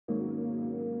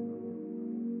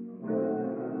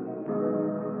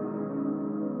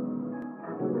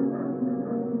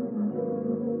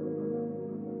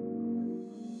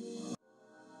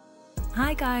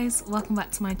Hi guys, welcome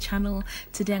back to my channel.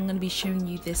 Today I'm going to be showing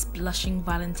you this blushing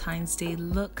Valentine's Day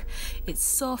look. It's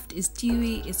soft, it's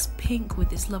dewy, it's pink with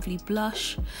this lovely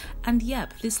blush, and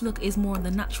yep, this look is more on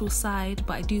the natural side,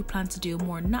 but I do plan to do a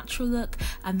more natural look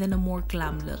and then a more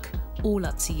glam look. All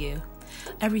up to you.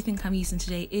 Everything I'm using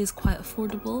today is quite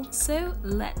affordable, so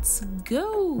let's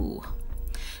go!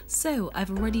 So I've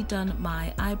already done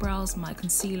my eyebrows, my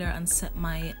concealer, and set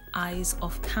my eyes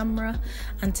off camera,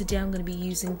 and today I'm going to be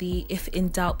using the If in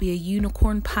Doubt Be a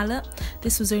Unicorn palette.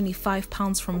 This was only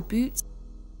 £5 from Boots.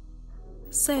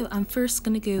 So I'm first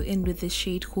going to go in with this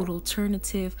shade called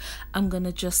Alternative. I'm going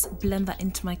to just blend that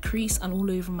into my crease and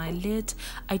all over my lid.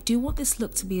 I do want this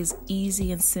look to be as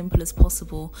easy and simple as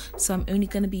possible, so I'm only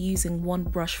going to be using one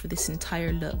brush for this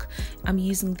entire look. I'm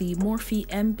using the Morphe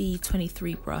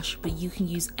MB23 brush, but you can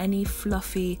use any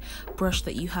fluffy brush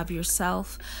that you have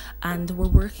yourself, and we're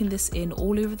working this in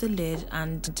all over the lid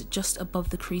and just above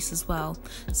the crease as well,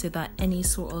 so that any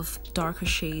sort of darker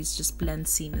shades just blend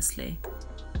seamlessly.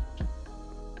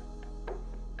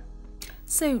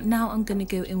 So now I'm going to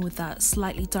go in with that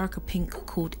slightly darker pink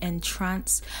called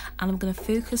Entrance, and I'm going to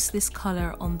focus this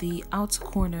colour on the outer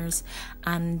corners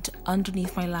and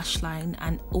underneath my lash line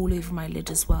and all over my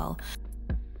lid as well.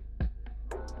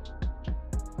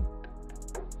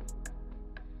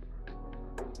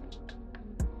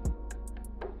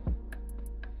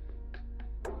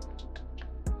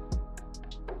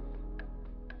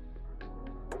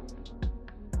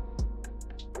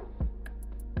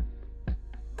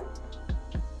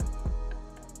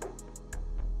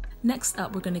 Next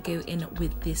up, we're going to go in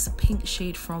with this pink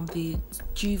shade from the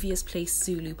Juvia's Place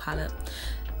Zulu palette.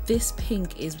 This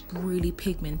pink is really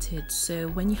pigmented, so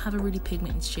when you have a really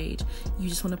pigmented shade, you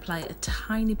just want to apply it a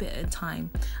tiny bit at a time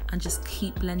and just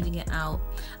keep blending it out,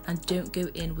 and don't go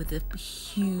in with a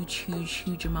huge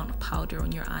amount of powder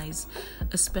on your eyes,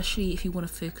 especially if you want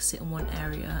to focus it on one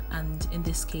area, and in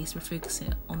this case we're focusing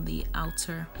it on the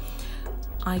outer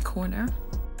eye corner.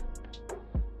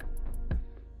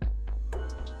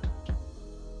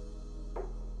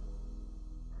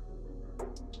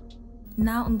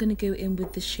 Now I'm going to go in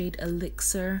with the shade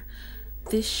Elixir.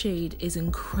 This shade is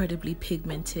incredibly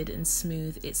pigmented and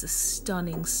smooth. It's a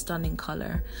stunning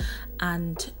colour,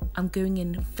 and I'm going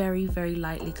in very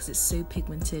lightly because it's so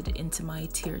pigmented into my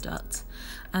tear duct.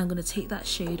 And I'm going to take that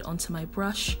shade onto my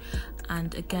brush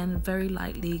and again very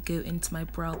lightly go into my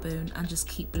brow bone and just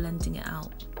keep blending it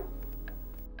out.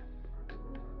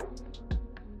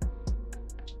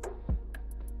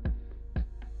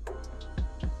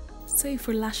 So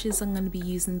for lashes, I'm going to be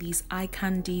using these Eye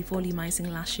Candy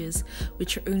volumizing lashes,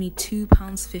 which are only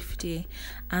 £2.50,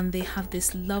 and they have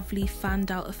this lovely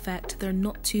fanned out effect. They're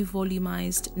not too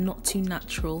volumized, not too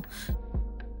natural.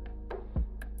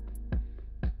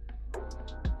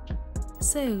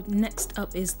 So next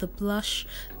up is the blush.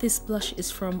 This blush is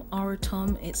from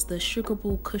Aratom. It's the Sugar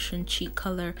Ball Cushion Cheek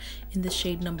Colour in the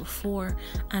shade number 4.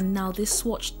 And now this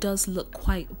swatch does look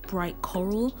quite bright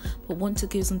coral, but once it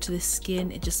goes onto the skin,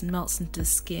 it just melts into the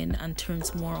skin and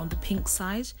turns more on the pink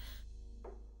side.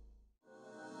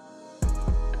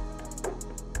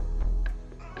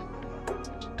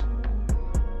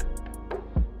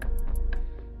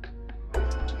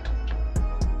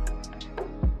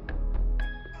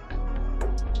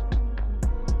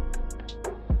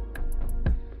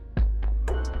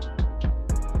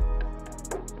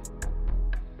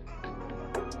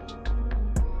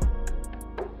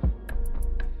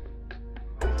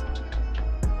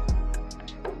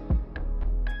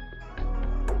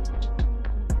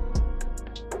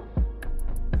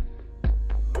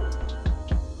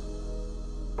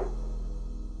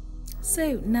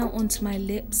 So now onto my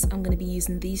lips. I'm going to be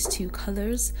using these two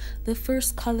colours. The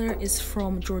first colour is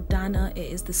from Jordana.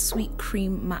 It is the Sweet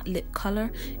Cream Matte Lip colour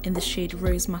in the shade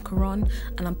Rose Macaron,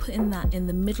 and I'm putting that in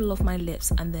the middle of my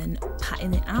lips and then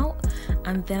patting it out.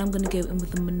 And then I'm going to go in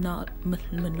with the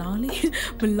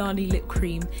Milani lip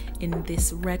cream in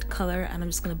this red colour, and I'm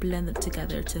just going to blend them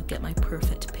together to get my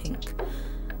perfect pink.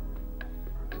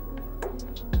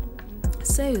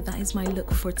 So that is my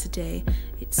look for today.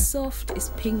 It's soft, it's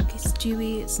pink, it's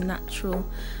dewy, it's natural,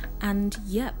 and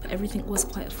yep, everything was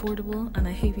quite affordable, and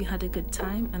I hope you had a good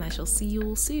time, and I shall see you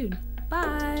all soon.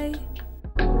 Bye!